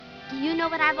Do you know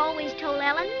what I've always told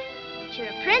Ellen? That you're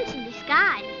a prince in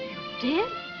disguise. You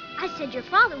did? I said your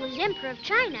father was Emperor of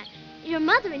China, your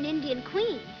mother an Indian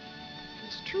queen.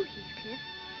 It's true, Heathcliff.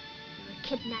 You were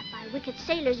kidnapped by wicked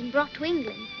sailors and brought to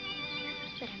England.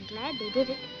 But I'm glad they did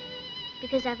it,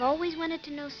 because I've always wanted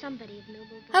to know somebody of noble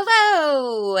birth.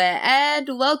 Hello, and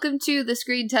welcome to The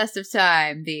Screen Test of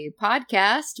Time, the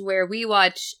podcast where we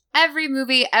watch every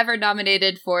movie ever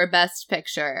nominated for Best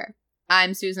Picture.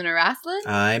 I'm Suzan.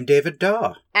 I'm David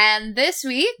Daw. And this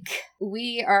week,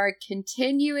 we are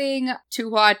continuing to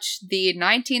watch the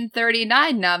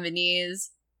 1939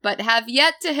 nominees, but have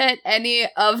yet to hit any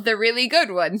of the really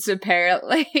good ones,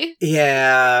 apparently.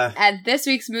 Yeah. And this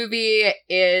week's movie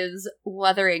is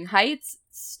Wuthering Heights,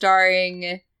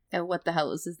 starring... what the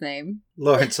hell is his name?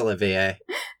 Laurence Olivier.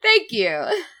 Thank you.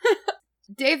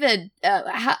 David,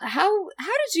 how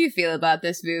did you feel about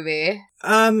this movie?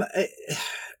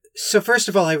 So first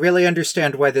of all, I really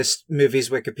understand why this movie's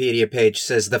Wikipedia page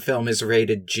says the film is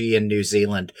rated G in New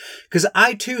Zealand. Because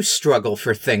I too struggle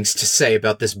for things to say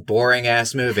about this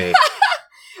boring-ass movie.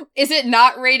 Is it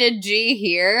not rated G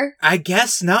here? I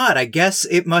guess not. I guess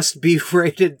it must be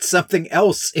rated something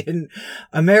else in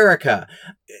America.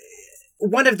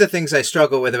 One of the things I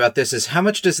struggle with about this is how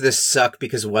much does this suck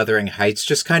because Wuthering Heights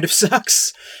just kind of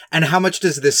sucks? And how much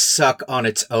does this suck on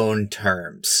its own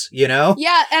terms, you know?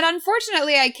 Yeah, and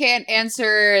unfortunately I can't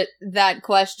answer that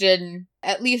question,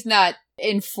 at least not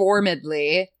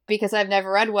informedly, because I've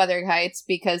never read Wuthering Heights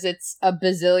because it's a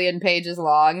bazillion pages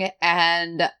long,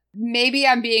 and maybe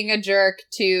I'm being a jerk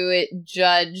to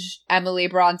judge Emily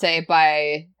Bronte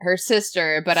by her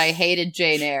sister, but I hated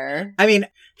Jane Eyre. I mean,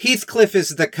 Heathcliff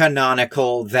is the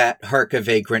canonical That Hark a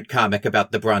Vagrant comic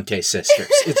about the Bronte sisters.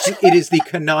 It is the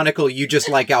canonical you just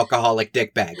like alcoholic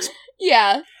dickbags.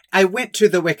 Yeah. I went to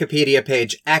the Wikipedia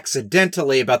page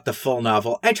accidentally about the full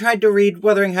novel. I tried to read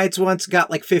Wuthering Heights once,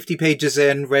 got like 50 pages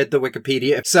in, read the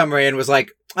Wikipedia summary, and was like,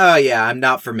 oh yeah, I'm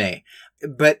not for me.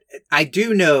 But I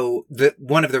do know that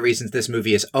one of the reasons this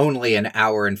movie is only an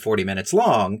hour and 40 minutes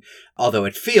long, although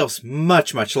it feels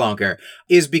much, much longer,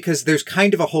 is because there's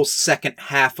kind of a whole second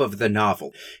half of the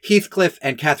novel. Heathcliff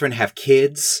and Catherine have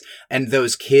kids, and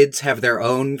those kids have their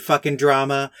own fucking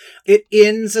drama. It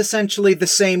ends essentially the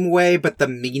same way, but the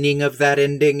meaning of that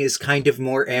ending is kind of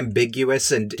more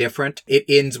ambiguous and different. It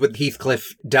ends with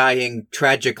Heathcliff dying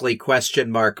tragically,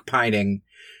 pining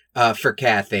for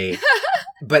Kathy.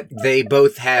 But they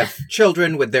both have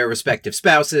children with their respective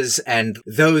spouses, and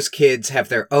those kids have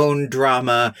their own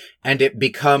drama, and it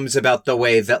becomes about the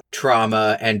way that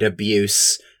trauma and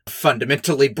abuse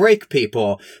fundamentally break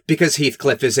people, because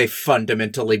Heathcliff is a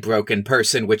fundamentally broken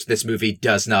person, which this movie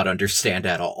does not understand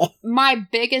at all. My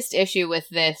biggest issue with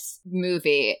this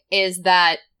movie is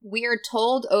that we are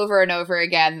told over and over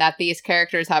again that these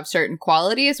characters have certain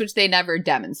qualities which they never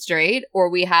demonstrate or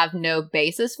we have no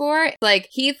basis for. Like,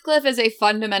 Heathcliff is a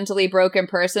fundamentally broken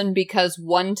person because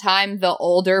one time the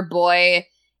older boy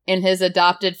in his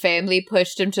adopted family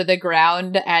pushed him to the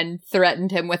ground and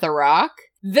threatened him with a rock.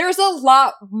 There's a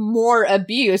lot more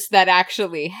abuse that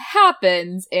actually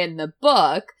happens in the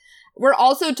book. We're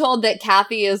also told that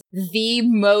Kathy is the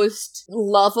most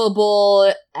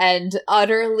lovable and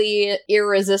utterly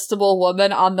irresistible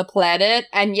woman on the planet,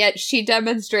 and yet she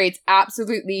demonstrates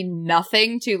absolutely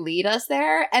nothing to lead us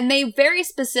there. And they very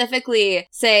specifically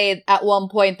say at one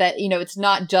point that, you know, it's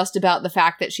not just about the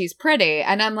fact that she's pretty.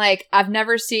 And I'm like, I've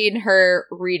never seen her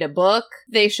read a book.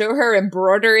 They show her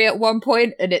embroidery at one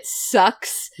point, and it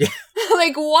sucks. Yeah.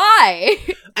 Like, why?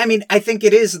 I mean, I think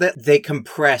it is that they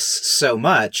compress so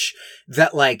much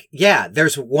that, like, yeah,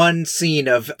 there's one scene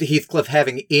of Heathcliff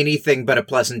having anything but a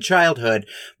pleasant childhood,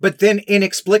 but then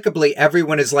inexplicably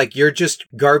everyone is like, you're just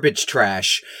garbage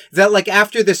trash. That, like,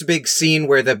 after this big scene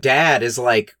where the dad is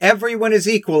like, everyone is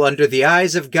equal under the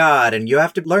eyes of God, and you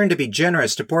have to learn to be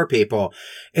generous to poor people.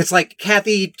 It's like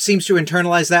Kathy seems to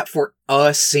internalize that for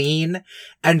a scene,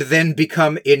 and then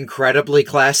become incredibly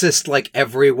classist like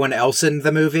everyone else in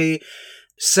the movie.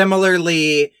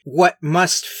 Similarly, what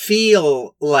must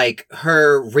feel like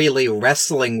her really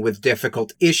wrestling with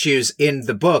difficult issues in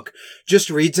the book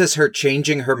just reads as her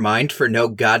changing her mind for no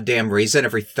goddamn reason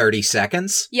every 30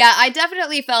 seconds. Yeah, I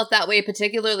definitely felt that way,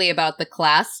 particularly about the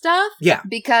class stuff. Yeah.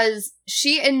 Because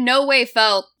she in no way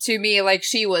felt to me like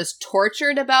she was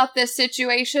tortured about this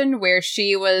situation where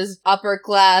she was upper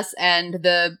class and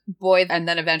the boy, and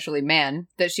then eventually man,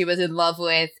 that she was in love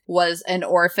with was an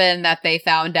orphan that they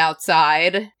found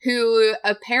outside, who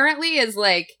apparently is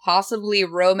like possibly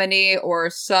Romany or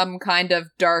some kind of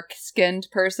dark-skinned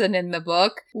person in the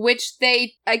book, which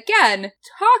they, again,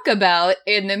 talk about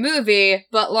in the movie,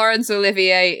 but Laurence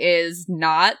Olivier is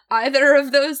not either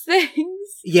of those things.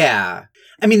 Yeah.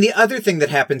 I mean, the other thing that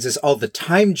happens is all the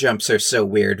time jumps are so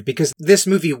weird because this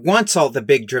movie wants all the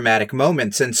big dramatic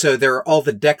moments. And so there are all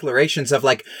the declarations of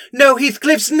like, no,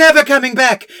 Heathcliff's never coming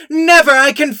back. Never.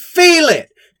 I can feel it.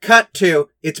 Cut to,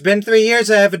 it's been 3 years,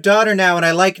 I have a daughter now, and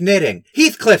I like knitting.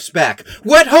 Heathcliff's back.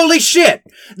 What? Holy shit!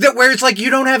 That where it's like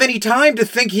you don't have any time to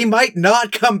think he might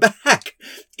not come back.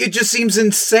 It just seems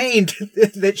insane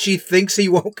that she thinks he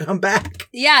won't come back.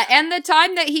 Yeah, and the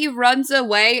time that he runs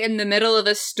away in the middle of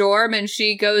a storm and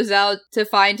she goes out to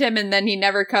find him and then he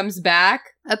never comes back.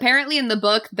 Apparently in the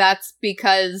book, that's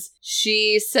because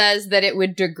she says that it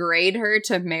would degrade her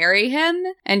to marry him,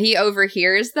 and he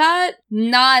overhears that.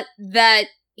 Not that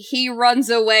he runs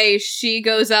away, she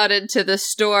goes out into the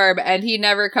storm, and he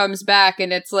never comes back,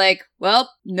 and it's like, well,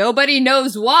 nobody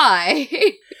knows why.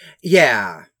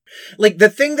 Yeah. Like, the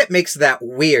thing that makes that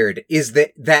weird is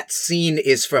that that scene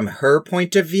is from her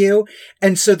point of view,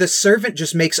 and so the servant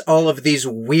just makes all of these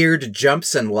weird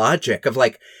jumps in logic of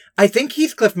like, I think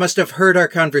Heathcliff must have heard our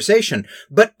conversation,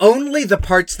 but only the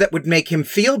parts that would make him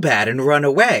feel bad and run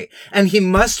away. And he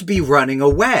must be running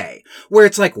away. Where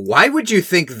it's like, why would you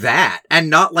think that? And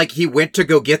not like he went to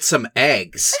go get some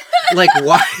eggs. Like,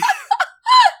 why?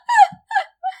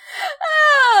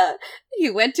 He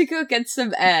went to go get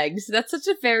some eggs. That's such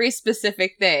a very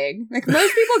specific thing. Like,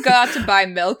 most people go out to buy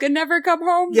milk and never come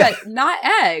home, Yeah. but not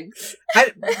eggs.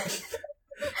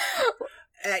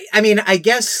 I mean, I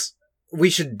guess we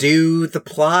should do the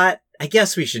plot. I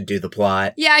guess we should do the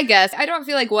plot. Yeah, I guess. I don't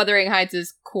feel like Wuthering Heights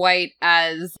is quite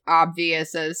as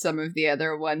obvious as some of the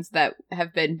other ones that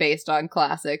have been based on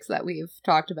classics that we've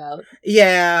talked about.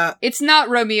 Yeah. It's not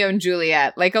Romeo and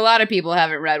Juliet. Like, a lot of people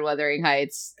haven't read Wuthering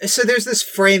Heights. So there's this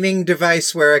framing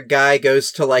device where a guy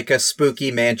goes to like a spooky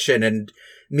mansion and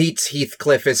meets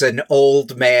Heathcliff as an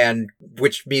old man,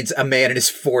 which means a man in his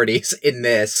 40s in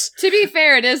this. To be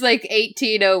fair, it is like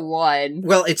 1801.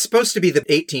 Well, it's supposed to be the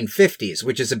 1850s,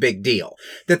 which is a big deal.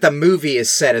 That the movie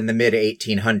is set in the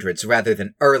mid-1800s rather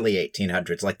than early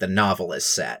 1800s, like the novel is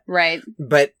set. Right.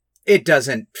 But it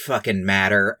doesn't fucking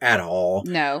matter at all.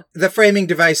 No. The framing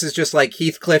device is just like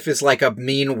Heathcliff is like a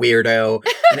mean weirdo,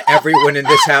 and everyone in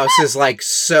this house is like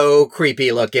so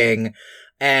creepy looking.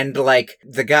 And, like,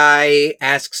 the guy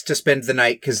asks to spend the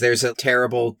night because there's a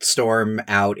terrible storm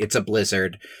out. It's a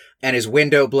blizzard. And his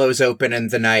window blows open in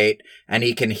the night, and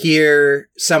he can hear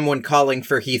someone calling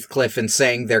for Heathcliff and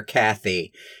saying they're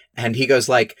Kathy. And he goes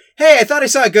like, hey, I thought I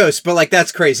saw a ghost, but, like,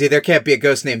 that's crazy. There can't be a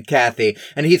ghost named Kathy.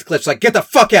 And Heathcliff's like, get the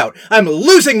fuck out! I'm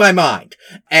losing my mind!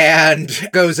 And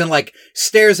goes and, like,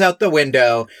 stares out the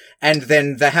window. And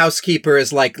then the housekeeper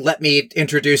is like, let me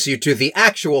introduce you to the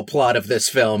actual plot of this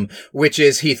film, which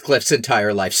is Heathcliff's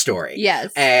entire life story.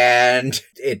 Yes. And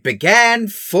it began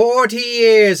 40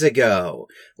 years ago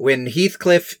when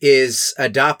Heathcliff is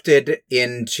adopted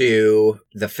into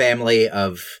the family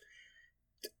of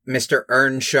Mr.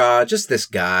 Earnshaw, just this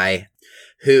guy,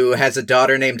 who has a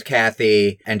daughter named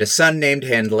Kathy and a son named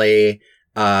Hindley.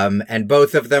 And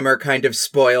both of them are kind of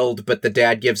spoiled, but the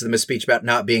dad gives them a speech about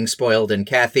not being spoiled, and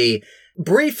Kathy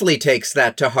briefly takes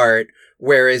that to heart,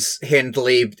 whereas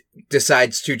Hindley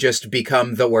decides to just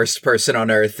become the worst person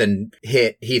on earth and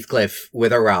hit Heathcliff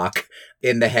with a rock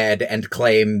in the head and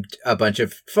claimed a bunch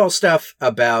of false stuff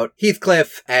about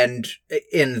Heathcliff. And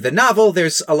in the novel,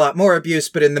 there's a lot more abuse,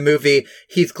 but in the movie,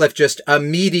 Heathcliff just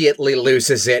immediately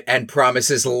loses it and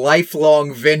promises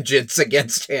lifelong vengeance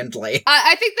against Hindley.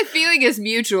 I think the feeling is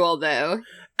mutual, though.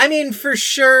 I mean, for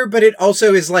sure, but it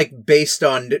also is, like, based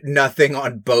on nothing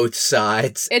on both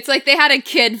sides. It's like they had a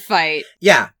kid fight.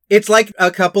 Yeah. It's like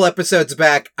a couple episodes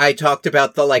back, I talked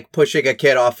about the, like, pushing a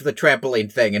kid off the trampoline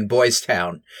thing in Boys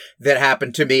Town that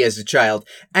happened to me as a child.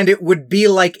 And it would be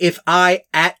like if I,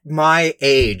 at my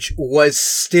age, was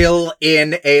still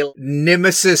in a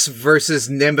Nemesis versus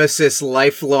Nemesis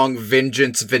lifelong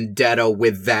vengeance vendetta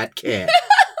with that kid.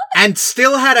 And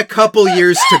still had a couple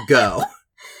years to go.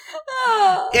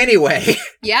 Anyway.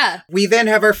 Yeah. We then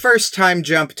have our first time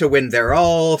jump to when they're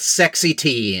all sexy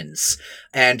teens.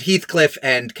 And Heathcliff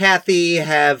and Kathy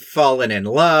have fallen in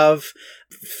love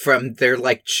from their,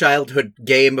 like, childhood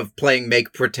game of playing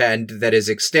make-pretend that is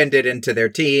extended into their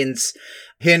teens.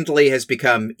 Hindley has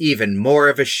become even more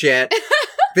of a shit.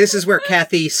 This is where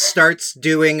Kathy starts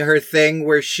doing her thing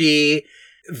where she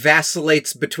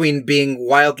vacillates between being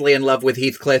wildly in love with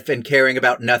Heathcliff and caring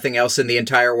about nothing else in the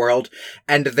entire world,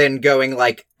 and then going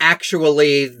like,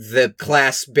 actually, the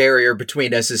class barrier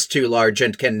between us is too large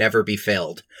and can never be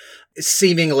filled.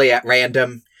 Seemingly at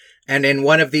random. And in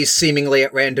one of these seemingly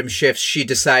at random shifts, she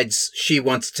decides she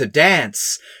wants to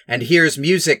dance and hears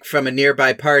music from a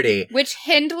nearby party. Which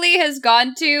Hindley has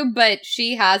gone to, but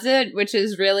she hasn't, which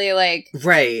is really like...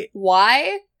 Right.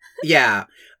 Why? Yeah.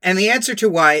 And the answer to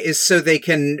why is so they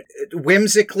can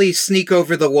whimsically sneak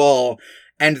over the wall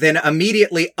and then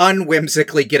immediately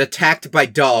unwhimsically get attacked by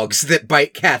dogs that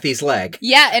bite Kathy's leg.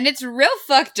 Yeah, and it's real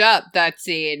fucked up, that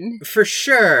scene. For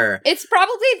sure. It's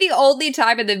probably the only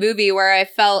time in the movie where I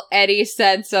felt any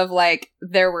sense of, like,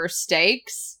 there were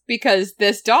stakes. Because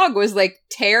this dog was, like,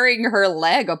 tearing her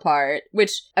leg apart,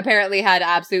 which apparently had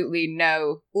absolutely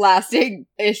no lasting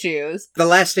issues. The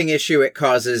lasting issue it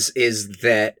causes is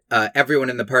that everyone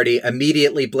in the party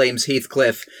immediately blames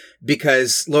Heathcliff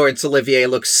because Laurence Olivier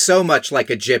looks so much like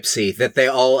a gypsy that they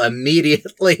all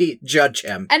immediately judge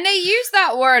him. And they use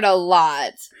that word a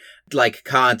lot. Like,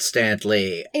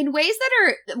 constantly. In ways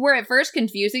that were at first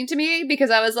confusing to me,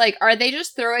 because I was like, are they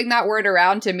just throwing that word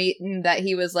around to mean that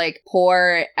he was, like,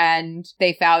 poor and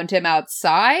they found him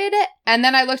outside? And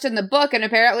then I looked in the book, and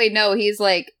apparently, no, he's,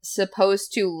 like,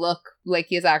 supposed to look like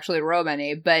he's actually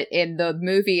Romany, but in the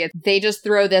movie, they just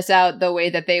throw this out the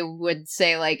way that they would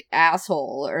say, like,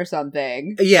 asshole or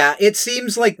something. Yeah, it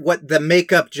seems like what the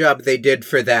makeup job they did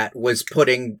for that was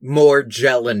putting more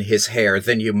gel in his hair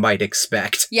than you might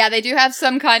expect. Yeah, they do have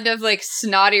some kind of, like,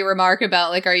 snotty remark about,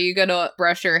 like, are you gonna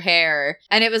brush your hair?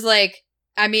 And it was like,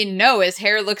 I mean, no, his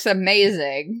hair looks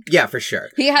amazing. Yeah, for sure.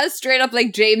 He has straight up,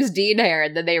 like, James Dean hair,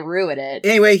 and then they ruin it.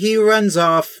 Anyway, he runs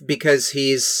off because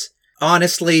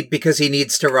honestly, because he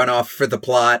needs to run off for the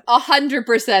plot.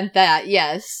 100% that,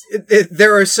 yes.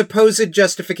 There are supposed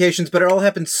justifications, but it all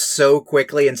happens so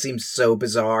quickly and seems so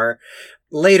bizarre.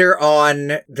 Later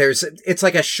on, it's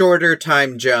like a shorter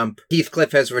time jump.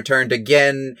 Heathcliff has returned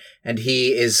again, and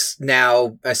he is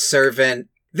now a servant.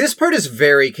 This part is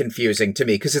very confusing to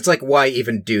me, because it's like, why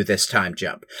even do this time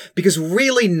jump? Because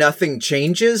really nothing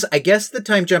changes. I guess the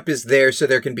time jump is there so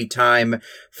there can be time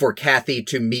for Kathy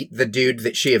to meet the dude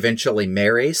that she eventually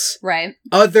marries. Right.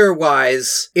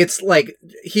 Otherwise, it's like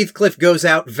Heathcliff goes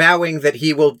out vowing that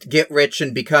he will get rich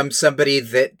and become somebody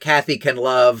that Kathy can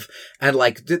love, and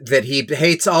like, that he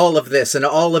hates all of this and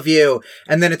all of you.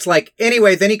 And then it's like,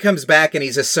 anyway, then he comes back and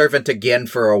he's a servant again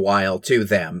for a while to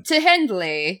them. To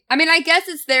Hindley. I mean, I guess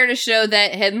it's there to show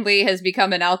that Hindley has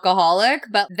become an alcoholic,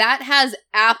 but that has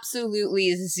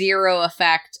absolutely zero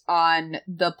effect on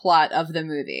the plot of the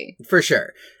movie. For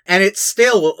sure. And it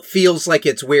still feels like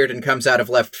it's weird and comes out of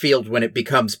left field when it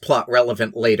becomes plot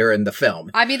relevant later in the film.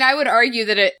 I mean, I would argue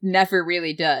that it never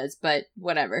really does, but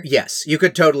whatever. Yes, you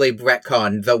could totally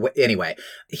retcon anyway.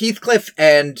 Heathcliff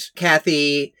and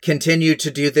Kathy continue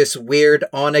to do this weird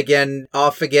on-again,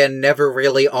 off-again, never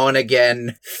really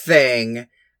on-again thing.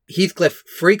 Heathcliff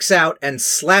freaks out and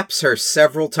slaps her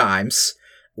several times,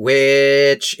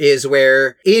 which is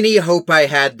where any hope I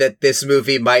had that this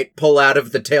movie might pull out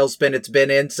of the tailspin it's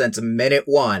been in since minute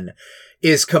one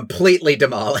is completely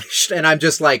demolished. And I'm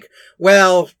just like,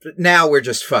 well, now we're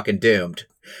just fucking doomed.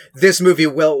 This movie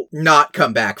will not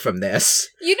come back from this.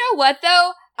 You know what,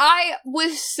 though? I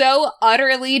was so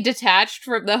utterly detached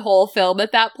from the whole film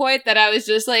at that point that I was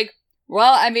just like,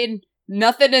 well, I mean,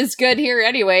 nothing is good here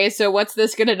anyway, so what's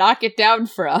this gonna knock it down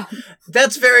from?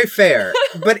 That's very fair,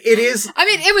 but it is... I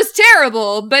mean, it was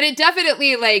terrible, but it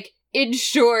definitely, like,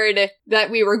 ensured that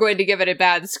we were going to give it a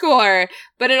bad score,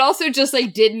 but it also just,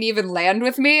 like, didn't even land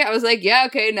with me. I was like, yeah,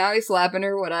 okay, now he's slapping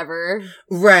her, whatever.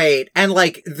 Right, and,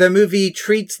 like, the movie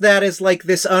treats that as, like,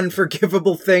 this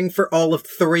unforgivable thing for all of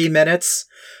 3 minutes,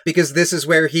 because this is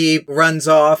where he runs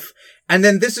off. And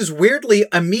then this is weirdly,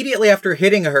 immediately after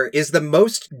hitting her, is the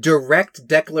most direct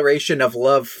declaration of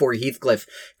love for Heathcliff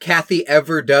Kathy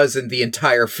ever does in the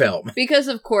entire film. Because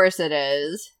of course it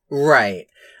is. Right.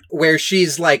 Where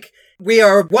she's like, we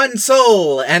are one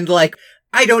soul, and like,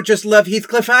 I don't just love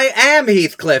Heathcliff, I am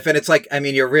Heathcliff. And it's like, I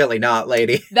mean, you're really not,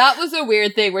 lady. That was a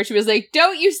weird thing where she was like,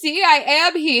 don't you see, I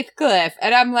am Heathcliff.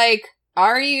 And I'm like,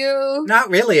 are you? Not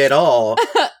really at all.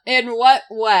 In what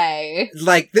way?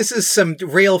 Like, this is some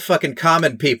real fucking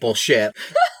common people shit.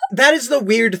 That is the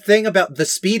weird thing about the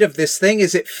speed of this thing,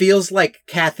 is it feels like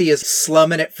Kathy is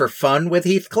slumming it for fun with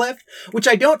Heathcliff, which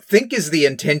I don't think is the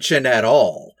intention at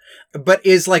all, but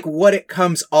is like what it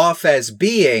comes off as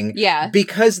being. Yeah.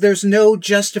 Because there's no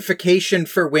justification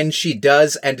for when she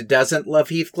does and doesn't love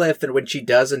Heathcliff, and when she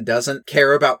does and doesn't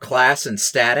care about class and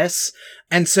status.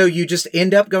 And so you just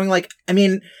end up going like, I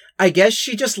mean, I guess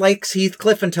she just likes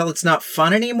Heathcliff until it's not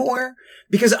fun anymore.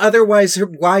 Because otherwise,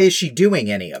 why is she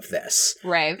doing any of this?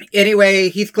 Right. Anyway,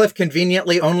 Heathcliff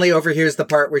conveniently only overhears the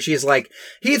part where she's like,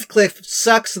 Heathcliff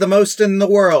sucks the most in the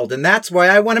world, and that's why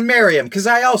I want to marry him, because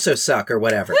I also suck, or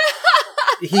whatever.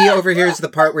 He overhears the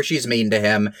part where she's mean to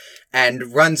him,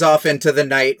 and runs off into the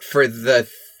night for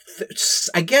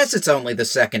I guess it's only the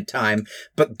second time,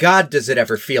 but God, does it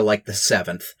ever feel like the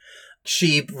seventh.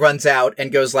 She runs out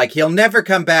and goes like, he'll never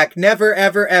come back, never,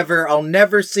 ever, ever, I'll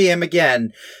never see him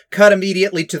again. Cut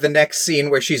immediately to the next scene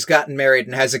where she's gotten married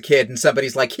and has a kid, and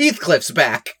somebody's like, Heathcliff's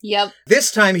back. Yep.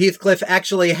 This time Heathcliff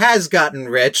actually has gotten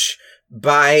rich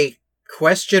by ...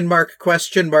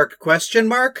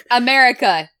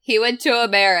 America. He went to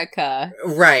America.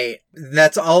 Right.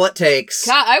 That's all it takes.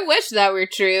 God, I wish that were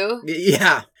true.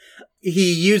 Yeah.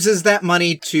 He uses that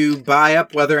money to buy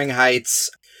up Wuthering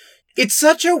Heights. It's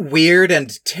such a weird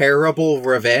and terrible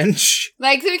revenge.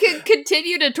 Like, we can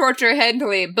continue to torture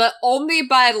Hindley, but only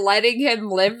by letting him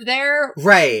live there.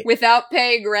 Right. Without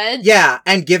paying rent. Yeah,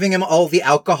 and giving him all the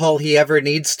alcohol he ever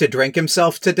needs to drink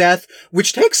himself to death,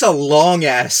 which takes a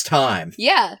long-ass time.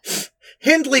 Yeah.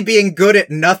 Hindley being good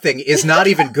at nothing is not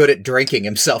even good at drinking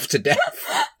himself to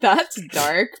death. That's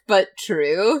dark, but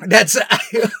true.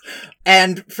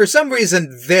 And for some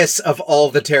reason, this, of all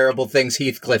the terrible things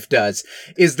Heathcliff does,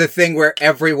 is the thing where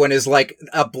everyone is like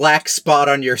a black spot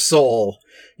on your soul.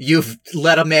 You've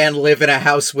let a man live in a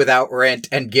house without rent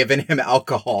and given him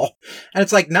alcohol. And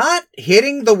it's like, not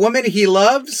hitting the woman he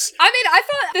loves? I mean, I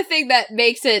thought the thing that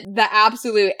makes it the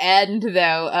absolute end,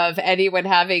 though, of anyone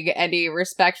having any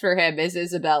respect for him is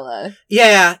Isabella.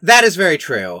 Yeah, that is very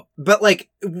true. But, like,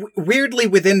 weirdly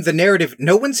within the narrative,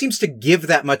 no one seems to give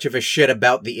that much of a shit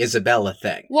about the Isabella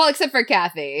thing. Well, except for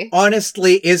Kathy.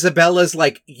 Honestly, Isabella's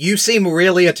like, you seem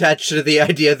really attached to the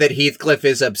idea that Heathcliff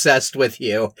is obsessed with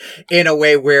you in a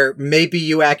way where maybe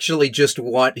you actually just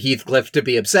want Heathcliff to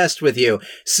be obsessed with you.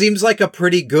 Seems like a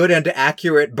pretty good and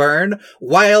accurate burn,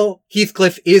 while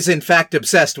Heathcliff is in fact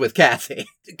obsessed with Kathy.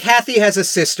 Kathy has a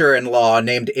sister-in-law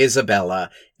named Isabella.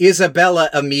 Isabella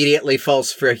immediately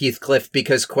falls for Heathcliff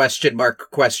because ...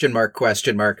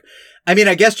 I mean,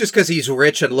 I guess just because he's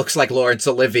rich and looks like Laurence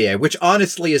Olivier, which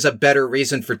honestly is a better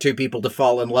reason for two people to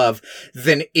fall in love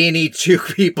than any two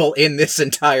people in this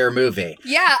entire movie.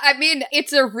 Yeah, I mean,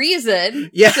 it's a reason.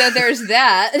 Yeah. So there's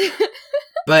that.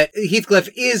 But Heathcliff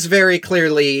is very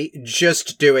clearly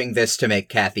just doing this to make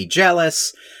Kathy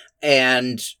jealous.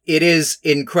 And it is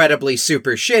incredibly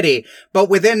super shitty, but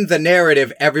within the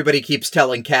narrative, everybody keeps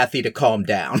telling Kathy to calm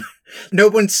down. No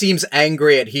one seems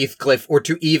angry at Heathcliff or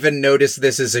to even notice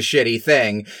this is a shitty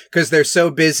thing, because they're so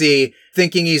busy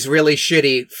thinking he's really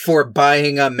shitty for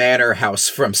buying a manor house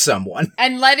from someone.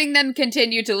 And letting them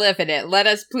continue to live in it. Let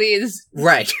us please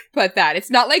put that.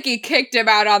 It's not like he kicked him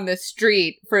out on the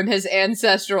street from his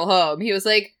ancestral home. He was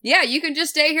like, yeah, you can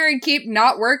just stay here and keep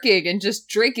not working and just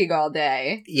drinking all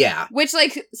day. Yeah. Which,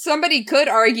 like, somebody could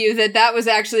argue that that was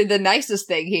actually the nicest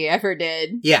thing he ever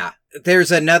did. Yeah.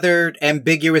 There's another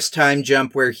ambiguous time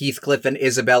jump where Heathcliff and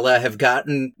Isabella have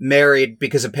gotten married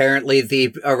because apparently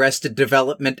the Arrested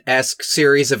Development-esque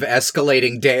series of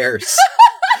escalating dares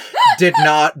did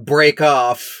not break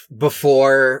off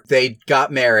before they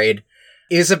got married.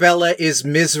 Isabella is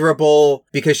miserable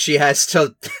because she has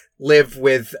to live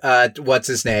with, what's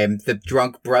his name? The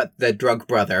drunk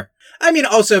brother. I mean,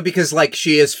 also because, like,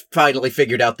 she has finally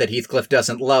figured out that Heathcliff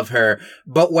doesn't love her,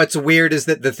 but what's weird is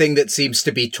that the thing that seems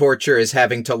to be torture is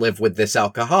having to live with this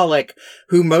alcoholic,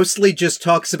 who mostly just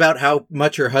talks about how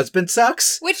much her husband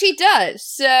sucks. Which he does,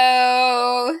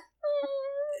 so...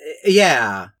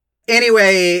 Yeah.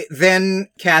 Anyway, then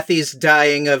Kathy's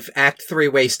dying of Act 3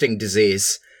 wasting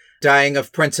disease. Dying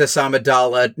of Princess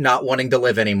Amidala not wanting to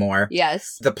live anymore.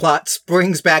 Yes. The plot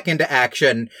springs back into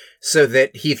action so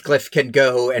that Heathcliff can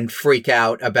go and freak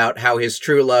out about how his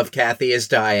true love, Kathy, is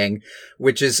dying,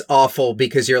 which is awful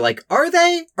because you're like, are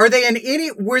they?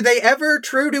 Were they ever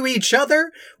true to each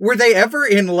other? Were they ever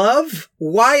in love?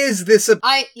 Why is this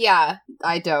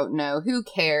I don't know. Who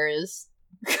cares?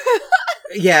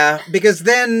 Yeah, because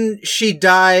then she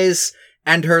dies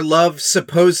and her love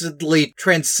supposedly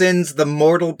transcends the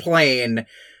mortal plane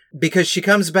because she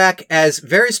comes back as,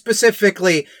 very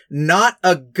specifically, not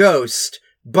a ghost,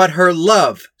 but her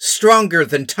love, stronger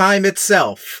than time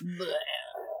itself.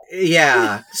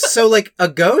 Yeah. So, like, a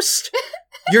ghost?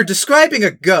 You're describing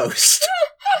a ghost.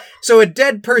 So a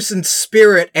dead person's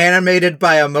spirit animated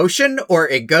by emotion, or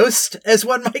a ghost, as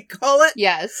one might call it?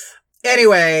 Yes.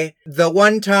 Anyway, the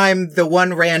one time the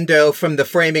one rando from the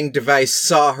framing device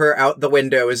saw her out the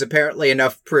window is apparently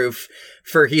enough proof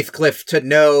for Heathcliff to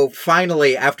know,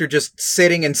 finally, after just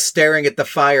sitting and staring at the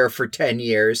fire for 10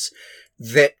 years,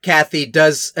 that Kathy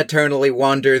does eternally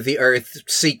wander the earth,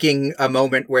 seeking a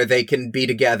moment where they can be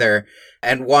together,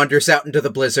 and wanders out into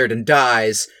the blizzard and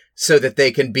dies, so that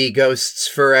they can be ghosts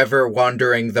forever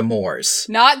wandering the moors.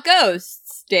 Not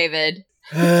ghosts, David.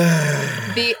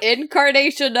 The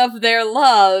incarnation of their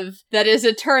love that is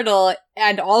eternal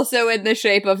and also in the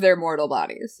shape of their mortal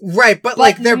bodies. Right, but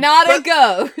like they're not a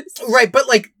ghost. Right, but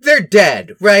like they're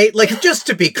dead, right? Like, just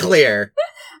to be clear.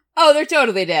 Oh, they're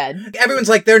totally dead. Everyone's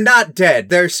like, they're not dead.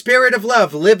 Their spirit of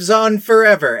love lives on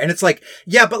forever. And it's like,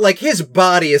 yeah, but like his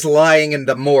body is lying in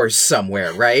the moors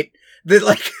somewhere, right? That,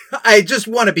 like, I just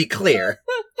want to be clear.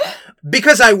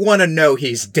 Because I want to know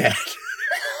he's dead.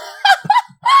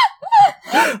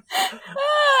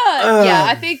 Yeah,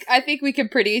 I think we can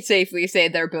pretty safely say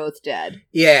they're both dead.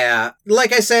 Yeah.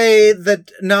 Like I say, the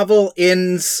novel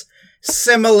ends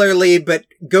similarly, but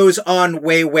goes on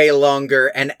way, way longer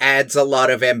and adds a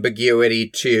lot of ambiguity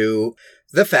to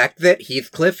the fact that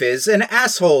Heathcliff is an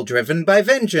asshole driven by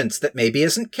vengeance that maybe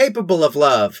isn't capable of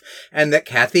love, and that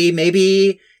Kathy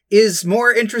maybe is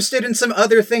more interested in some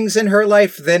other things in her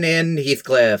life than in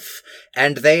Heathcliff.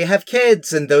 And they have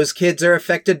kids, and those kids are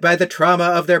affected by the trauma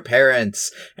of their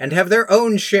parents, and have their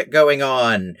own shit going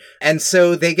on. And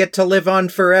so they get to live on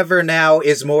forever now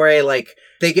is more a, like,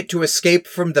 they get to escape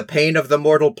from the pain of the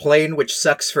mortal plane, which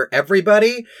sucks for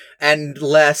everybody, and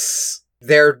less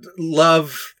their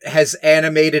love has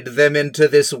animated them into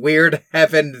this weird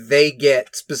heaven they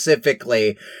get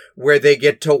specifically, where they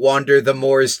get to wander the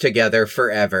moors together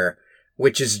forever.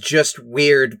 Which is just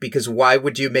weird, because why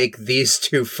would you make these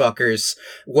two fuckers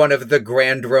one of the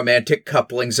grand romantic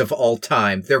couplings of all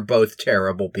time? They're both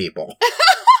terrible people.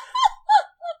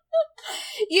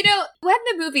 You know, when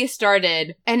the movie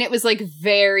started, and it was like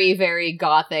very, very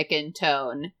gothic in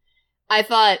tone, I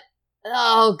thought,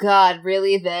 oh god,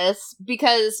 really this?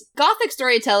 Because gothic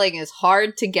storytelling is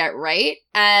hard to get right,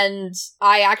 and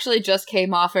I actually just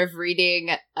came off of reading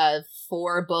a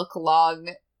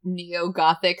 4-book-long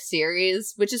neo-gothic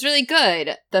series, which is really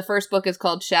good. The first book is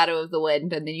called Shadow of the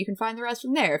Wind, and then you can find the rest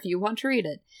from there if you want to read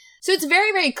it. So it's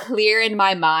very, very clear in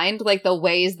my mind, like, the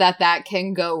ways that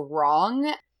can go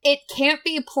wrong. It can't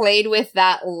be played with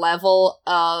that level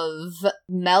of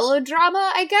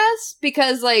melodrama, I guess,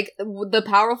 because, like, the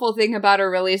powerful thing about a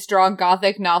really strong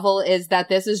gothic novel is that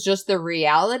this is just the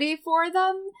reality for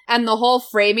them, and the whole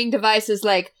framing device is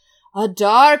like, a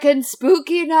dark and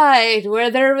spooky night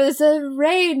where there was a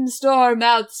rainstorm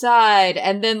outside,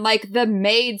 and then, like, the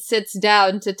maid sits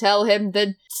down to tell him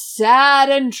the sad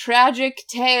and tragic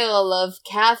tale of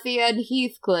Kathy and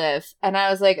Heathcliff, and I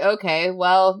was like, okay,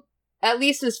 well, at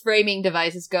least this framing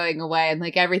device is going away, and,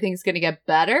 like, everything's gonna get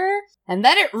better, and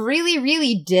then it really,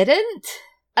 really didn't.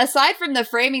 Aside from the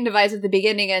framing device at the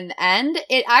beginning and end,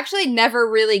 it actually never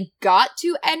really got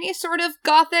to any sort of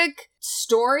gothic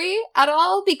story at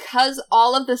all, because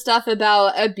all of the stuff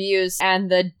about abuse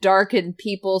and the darkened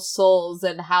people's souls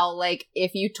and how, like,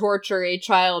 if you torture a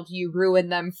child, you ruin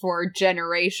them for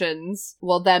generations.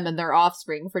 Well, them and their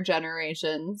offspring for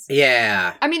generations.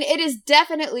 Yeah. I mean, it is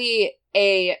definitely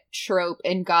a trope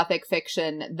in gothic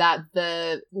fiction that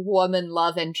the woman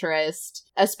love interest,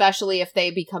 especially if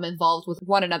they become involved with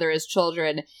one another as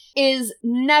children, is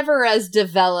never as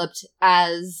developed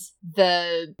as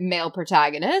the male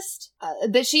protagonist.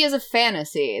 That she is a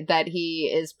fantasy that he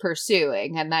is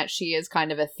pursuing, and that she is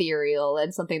kind of ethereal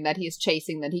and something that he's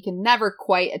chasing that he can never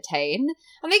quite attain.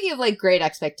 I'm thinking of, like, Great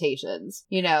Expectations,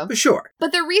 you know? Sure.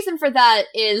 But the reason for that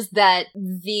is that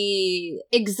the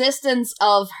existence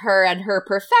of her and her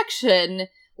perfection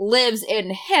lives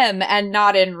in him and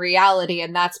not in reality,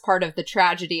 and that's part of the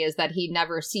tragedy, is that he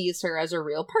never sees her as a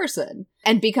real person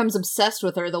and becomes obsessed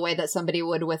with her the way that somebody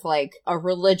would with, like, a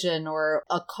religion or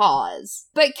a cause.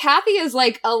 But Kathy is,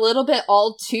 like, a little bit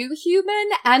all too human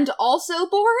and also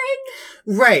boring.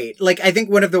 Right. Like, I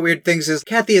think one of the weird things is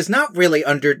Kathy is not really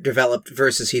underdeveloped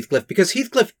versus Heathcliff, because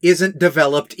Heathcliff isn't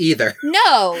developed either.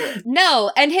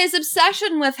 No. And his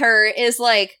obsession with her is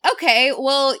like, okay,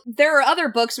 well, there are other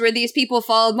books where these people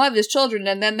fall in love as children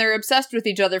and then they're obsessed with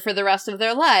each other for the rest of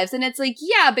their lives. And it's like,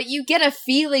 yeah, but you get a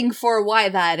feeling for why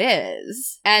that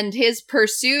is. And his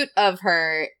pursuit of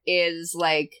her is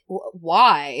like,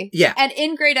 why? Yeah. And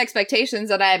in Great Expectations,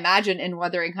 and I imagine in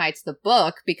Wuthering Heights, the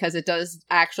book, because it does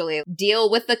actually deal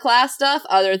with the class stuff,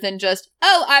 other than just,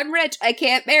 oh, I'm rich, I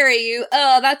can't marry you,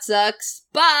 oh, that sucks,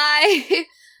 bye.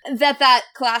 that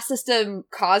class system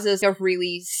causes a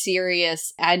really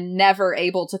serious and never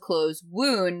able to close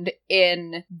wound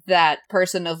in that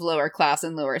person of lower class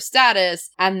and lower status,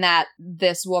 and that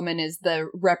this woman is the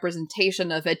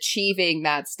representation of achieving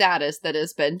that status that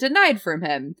has been denied from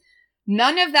him.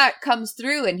 None of that comes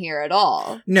through in here at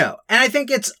all. No, and I think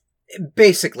it's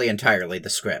basically entirely the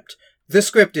script. The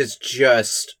script is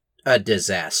just a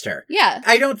disaster. Yeah.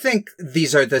 I don't think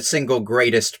these are the single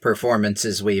greatest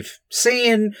performances we've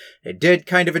seen. It did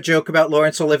kind of a joke about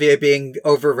Laurence Olivier being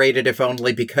overrated, if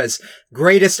only because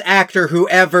greatest actor who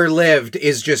ever lived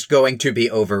is just going to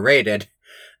be overrated.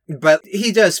 But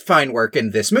he does fine work in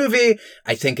this movie.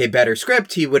 I think a better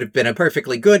script, he would have been a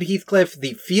perfectly good Heathcliff.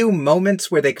 The few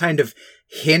moments where they kind of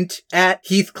hint at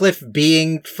Heathcliff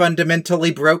being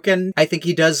fundamentally broken, I think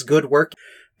he does good work.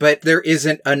 But there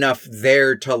isn't enough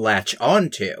there to latch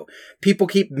onto. People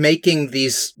keep making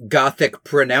these Gothic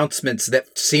pronouncements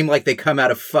that seem like they come out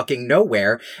of fucking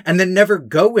nowhere and then never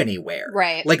go anywhere.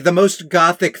 Right. Like, the most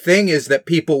Gothic thing is that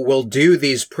people will do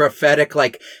these prophetic,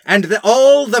 like, and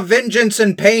all the vengeance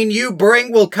and pain you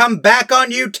bring will come back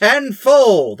on you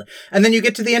tenfold. And then you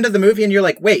get to the end of the movie and you're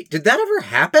like, wait, did that ever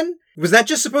happen? Was that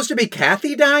just supposed to be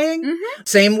Kathy dying? Mm-hmm.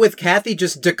 Same with Kathy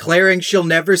just declaring she'll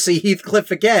never see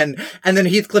Heathcliff again, and then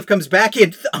Heathcliff comes back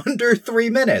in under 3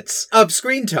 minutes of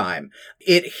screen time.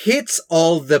 It hits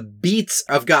all the beats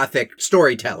of Gothic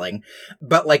storytelling,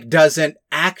 but, like, doesn't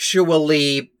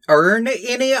actually earn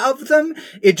any of them.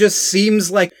 It just seems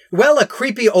like, well, a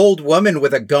creepy old woman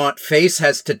with a gaunt face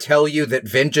has to tell you that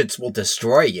vengeance will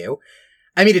destroy you.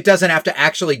 I mean, it doesn't have to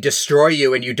actually destroy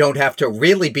you, and you don't have to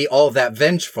really be all that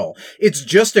vengeful. It's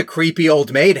just a creepy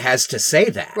old maid has to say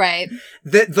that. Right.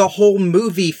 The whole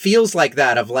movie feels like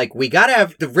that, of like, we gotta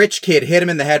have the rich kid hit him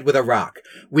in the head with a rock.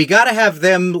 We gotta have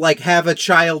them, like, have a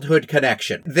childhood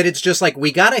connection. That it's just like,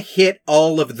 we gotta hit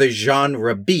all of the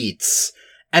genre beats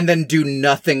and then do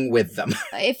nothing with them.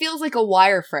 It feels like a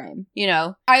wireframe, you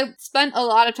know? I spent a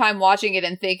lot of time watching it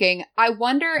and thinking, I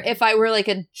wonder if I were like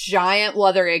a giant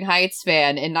Wuthering Heights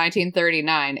fan in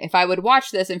 1939, if I would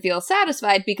watch this and feel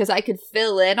satisfied because I could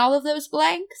fill in all of those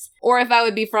blanks, or if I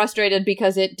would be frustrated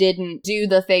because it didn't do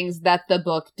the things that the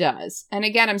book does. And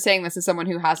again, I'm saying this as someone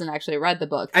who hasn't actually read the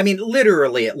book. I mean,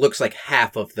 literally, it looks like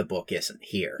half of the book isn't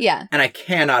here. Yeah. And I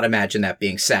cannot imagine that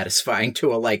being satisfying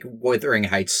to a, like, Wuthering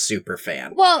Heights super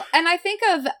fan. Well, and I think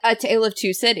of A Tale of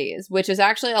Two Cities, which is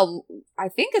actually I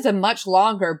think is a much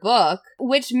longer book,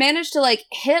 which managed to, like,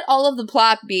 hit all of the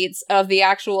plot beats of the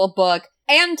actual book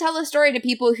and tell a story to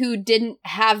people who didn't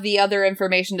have the other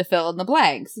information to fill in the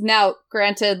blanks. Now,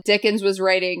 granted, Dickens was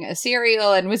writing a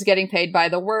serial and was getting paid by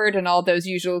the word and all those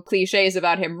usual cliches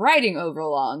about him writing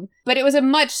overlong, but it was a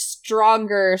much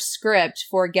stronger script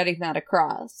for getting that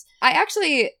across. I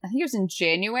think it was in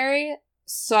January,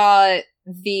 saw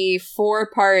the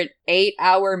 4-part,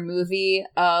 8-hour movie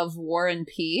of War and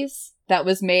Peace that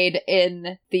was made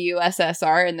in the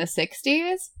USSR in the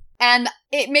 60s. And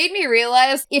it made me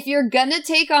realize, if you're gonna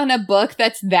take on a book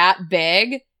that's that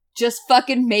big, just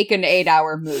fucking make an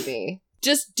 8-hour movie.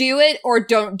 Just do it or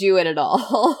don't do it at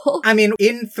all. I mean,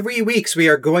 in 3 weeks, we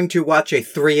are going to watch a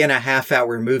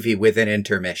 3.5-hour movie with an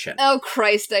intermission. Oh,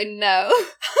 Christ, I know.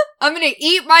 I'm gonna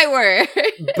eat my word.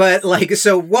 But, like,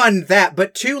 so one, that,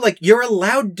 but two, like, you're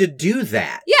allowed to do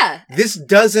that. Yeah. This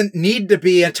doesn't need to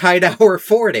be a tight hour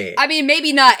 40. I mean,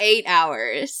 maybe not 8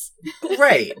 hours.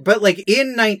 Right, but, like,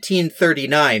 in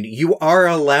 1939, you are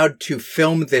allowed to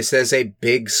film this as a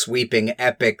big, sweeping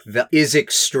epic that is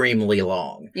extremely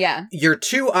long. Yeah. Your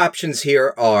two options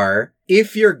here are,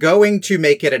 if you're going to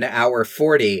make it an hour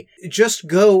 40, just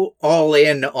go all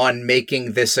in on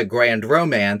making this a grand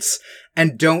romance,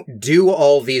 and don't do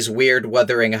all these weird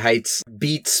Wuthering Heights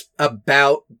beats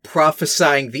about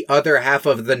prophesying the other half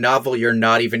of the novel you're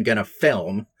not even gonna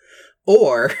film.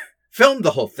 Or film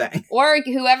the whole thing. Or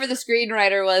whoever the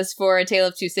screenwriter was for A Tale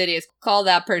of Two Cities, call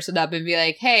that person up and be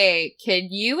like, hey, can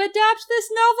you adapt this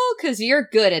novel? Because you're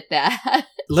good at that.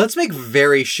 Let's make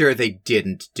very sure they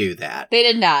didn't do that. They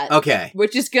did not. Okay.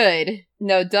 Which is good.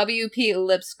 No, W.P.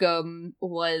 Lipscomb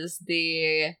was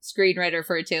the screenwriter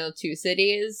for A Tale of Two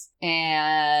Cities,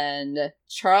 and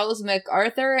Charles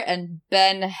MacArthur and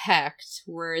Ben Hecht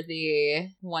were the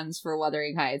ones for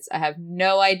Wuthering Heights. I have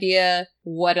no idea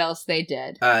what else they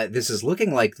did. This is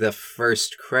looking like the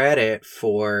first credit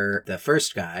for the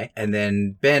first guy, and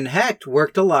then Ben Hecht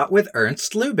worked a lot with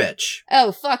Ernst Lubitsch.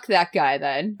 Oh, fuck that guy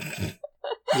then.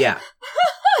 Yeah.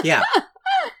 Yeah.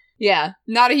 Yeah,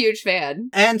 not a huge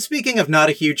fan. And speaking of not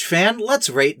a huge fan,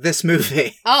 let's rate this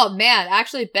movie. Oh man,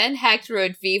 actually Ben Hecht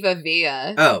wrote Viva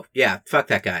Via. Oh, yeah, fuck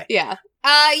that guy. Yeah.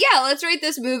 Yeah, let's rate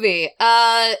this movie.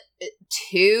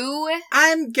 2?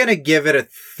 I'm gonna give it a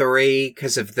 3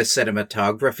 because of the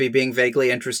cinematography being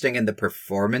vaguely interesting and the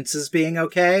performances being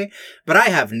okay, but I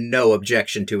have no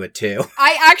objection to a 2.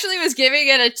 I actually was giving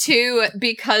it a 2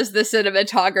 because the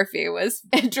cinematography was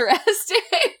interesting.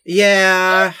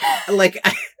 Yeah, like...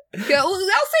 I'll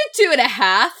say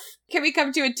 2.5. Can we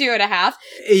come to a 2.5?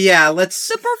 Yeah, let's...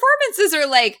 The performances are,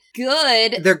 like,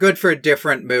 good. They're good for a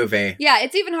different movie. Yeah,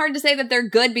 it's even hard to say that they're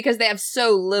good because they have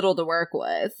so little to work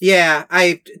with. Yeah,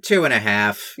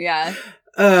 2.5. Yeah.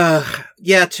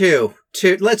 Yeah, 2.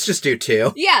 2. Let's just do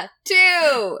 2. Yeah,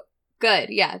 2! Good,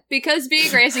 yeah. Because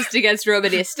being racist against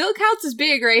Romani still counts as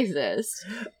being racist.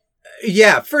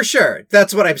 Yeah, for sure.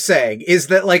 That's what I'm saying, is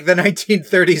that, like, the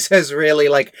 1930s has really,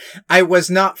 like, I was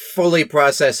not fully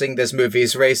processing this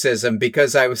movie's racism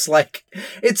because I was like,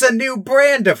 it's a new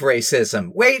brand of racism.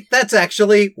 Wait, that's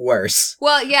actually worse.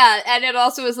 Well, yeah, and it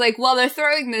also was like, well, they're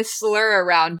throwing this slur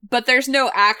around, but there's no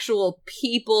actual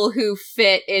people who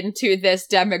fit into this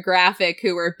demographic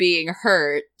who are being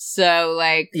hurt. So,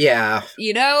 like, yeah,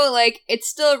 you know, like, it's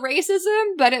still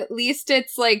racism, but at least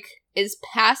it's, like, is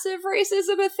passive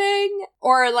racism a thing?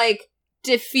 Or, like,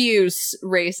 diffuse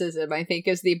racism, I think,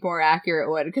 is the more accurate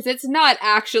one. Because it's not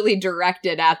actually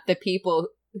directed at the people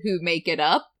who make it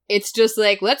up. It's just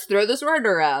like, let's throw this word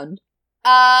around.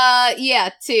 Yeah,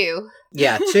 2.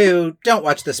 Yeah, 2. Don't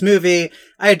watch this movie.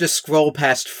 I had to scroll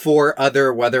past 4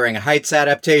 other Wuthering Heights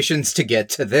adaptations to get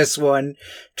to this one.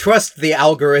 Trust the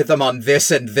algorithm on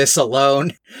this and this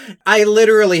alone. I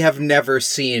literally have never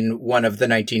seen one of the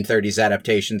 1930s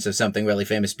adaptations of something really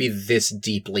famous be this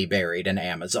deeply buried in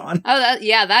Amazon. Oh,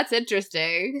 that's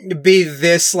interesting. Be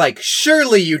this, like,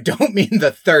 surely you don't mean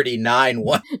the 39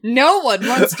 one. No one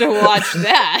wants to watch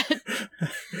that.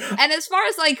 And as far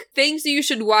as, like, things you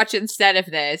should watch instead of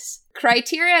this,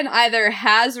 Criterion either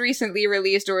has recently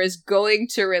released or is going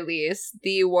to release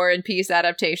the War and Peace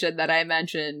adaptation that I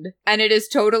mentioned, and it is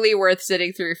totally worth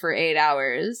sitting through for 8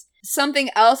 hours. Something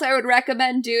else I would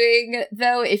recommend doing,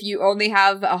 though, if you only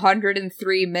have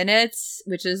 103 minutes,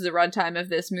 which is the runtime of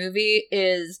this movie,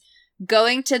 is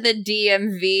going to the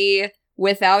DMV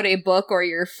without a book or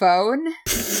your phone.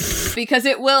 Because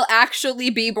it will actually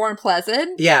be more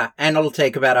pleasant. Yeah, and it'll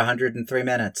take about 103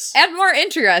 minutes. And more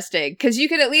interesting, because you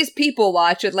can at least people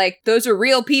watch it, like, those are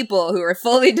real people who are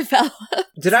fully developed.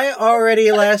 Did I already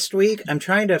last week? I'm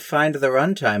trying to find the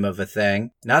runtime of a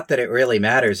thing. Not that it really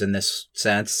matters in this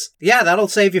sense. Yeah, that'll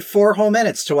save you 4 whole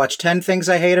minutes to watch 10 Things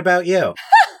I Hate About You.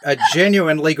 A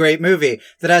genuinely great movie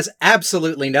that has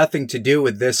absolutely nothing to do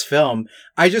with this film.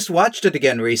 I just watched it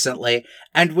again recently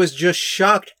and was just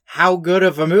shocked how good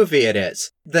of a movie it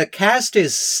is. The cast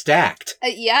is stacked.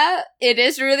 Yeah, it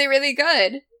is really, really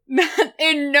good.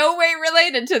 In no way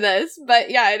related to this, but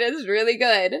yeah, it is really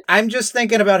good. I'm just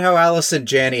thinking about how Allison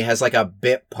Janney has, like, a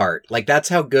bit part. Like, that's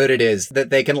how good it is that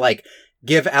they can, like,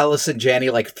 give Allison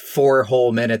Janney, like, 4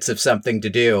 whole minutes of something to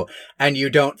do, and you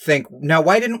don't think, now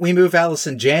why didn't we move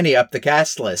Allison Janney up the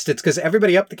cast list? It's because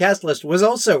everybody up the cast list was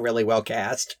also really well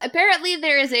cast. Apparently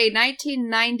there is a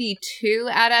 1992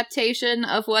 adaptation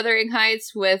of Wuthering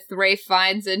Heights with Ralph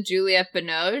Fiennes and Juliette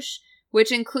Binoche,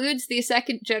 which includes the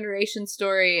second-generation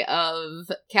story of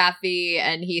Kathy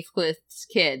and Heathcliff's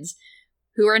kids,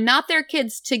 who are not their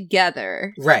kids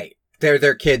together. Right. They're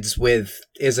their kids with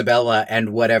Isabella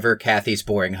and whatever Kathy's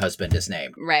boring husband is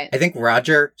named. Right. I think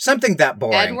Roger. Something that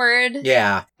boring. Edward.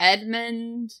 Yeah.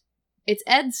 Edmund. It's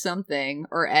Ed something.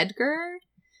 Or Edgar?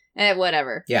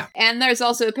 Whatever. Yeah. And there's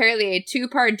also apparently a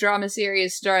 2-part drama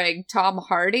series starring Tom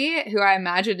Hardy, who I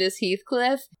imagine is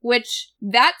Heathcliff, which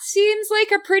that seems like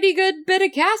a pretty good bit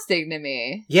of casting to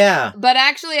me. Yeah. But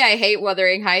actually, I hate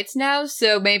Wuthering Heights now,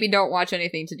 so maybe don't watch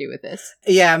anything to do with this.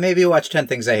 Yeah, maybe watch 10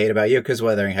 Things I Hate About You, because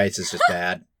Wuthering Heights is just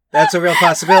bad. That's a real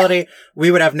possibility. We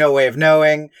would have no way of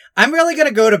knowing. I'm really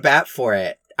gonna go to bat for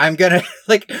it. I'm gonna,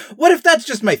 like, what if that's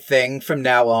just my thing from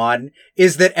now on?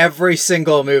 Is that every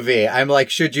single movie, I'm like,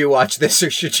 should you watch this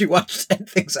or should you watch 10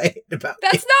 Things I Hate About You?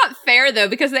 That's not fair, though,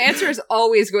 because the answer is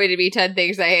always going to be 10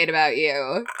 Things I Hate About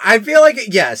You. I feel like,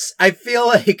 yes, I feel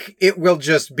like it will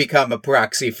just become a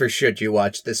proxy for should you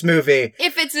watch this movie.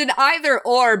 If it's an either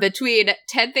or between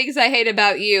 10 Things I Hate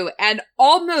About You and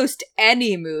almost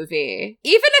any movie,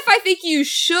 even if I think you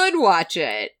should watch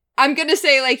it, I'm gonna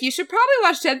say, like, you should probably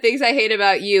watch 10 Things I Hate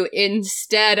About You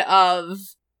instead of,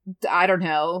 I don't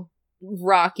know,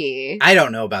 Rocky. I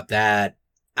don't know about that.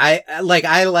 I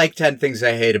like 10 Things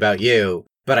I Hate About You,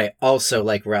 but I also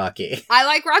like Rocky. I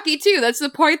like Rocky too, that's the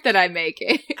point that I'm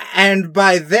making. And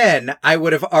by then, I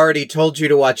would have already told you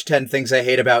to watch 10 Things I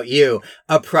Hate About You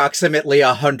approximately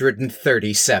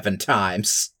 137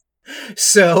 times.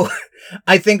 So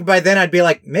I think by then I'd be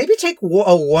like, maybe take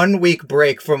a 1 week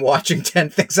break from watching 10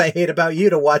 Things I Hate About You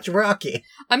to watch Rocky.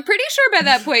 I'm pretty sure by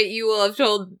that point you will have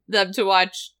told them to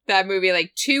watch that movie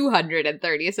like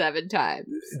 237 times.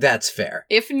 That's fair.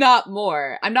 If not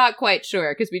more. I'm not quite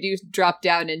sure, because we do drop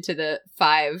down into the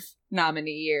 5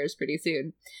 nominee years pretty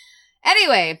soon.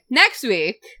 Anyway, next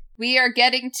week, we are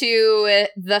getting to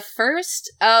the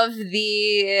first of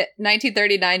the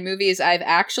 1939 movies I've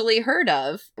actually heard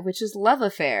of, which is Love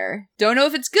Affair. Don't know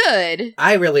if it's good.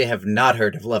 I really have not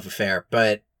heard of Love Affair,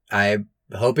 but I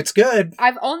hope it's good.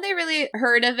 I've only really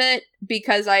heard of it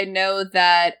because I know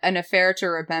that An Affair to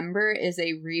Remember is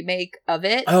a remake of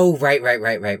it. Oh, right.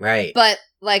 But,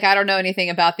 like, I don't know anything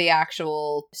about the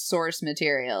actual source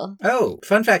material. Oh,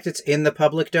 fun fact, it's in the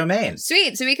public domain.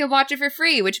 Sweet, so we can watch it for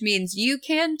free, which means you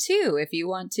can too if you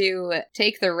want to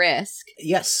take the risk.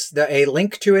 Yes, a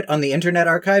link to it on the Internet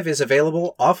Archive is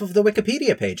available off of the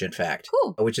Wikipedia page, in fact.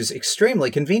 Cool. Which is extremely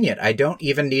convenient. I don't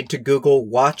even need to Google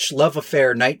Watch Love Affair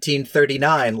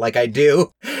 1939 like I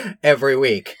do every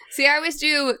week. See, I always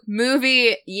do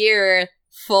movie year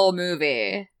full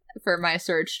movie for my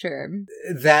search term.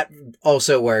 That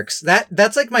also works.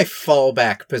 That's like my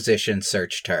fallback position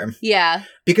search term. Yeah.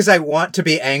 Because I want to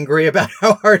be angry about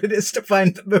how hard it is to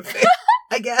find the movie,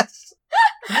 I guess.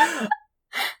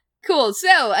 Cool.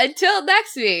 So, until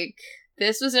next week,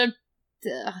 this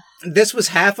was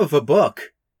half of a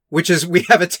book, which is we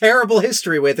have a terrible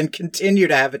history with and continue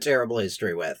to have a terrible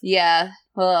history with. Yeah.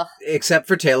 Ugh. Except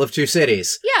for Tale of Two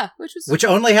Cities. Yeah, which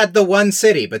only had the one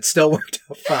city, but still worked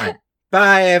out fine.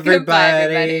 Bye, everybody. Goodbye,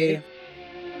 everybody.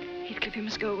 Heathcliff, you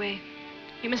must go away.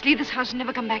 You must leave this house and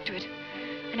never come back to it.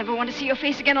 I never want to see your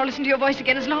face again or listen to your voice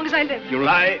again as long as I live. You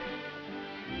lie.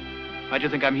 Why do you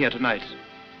think I'm here tonight?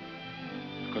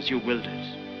 Because you willed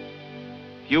it.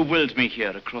 You willed me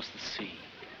here across the sea.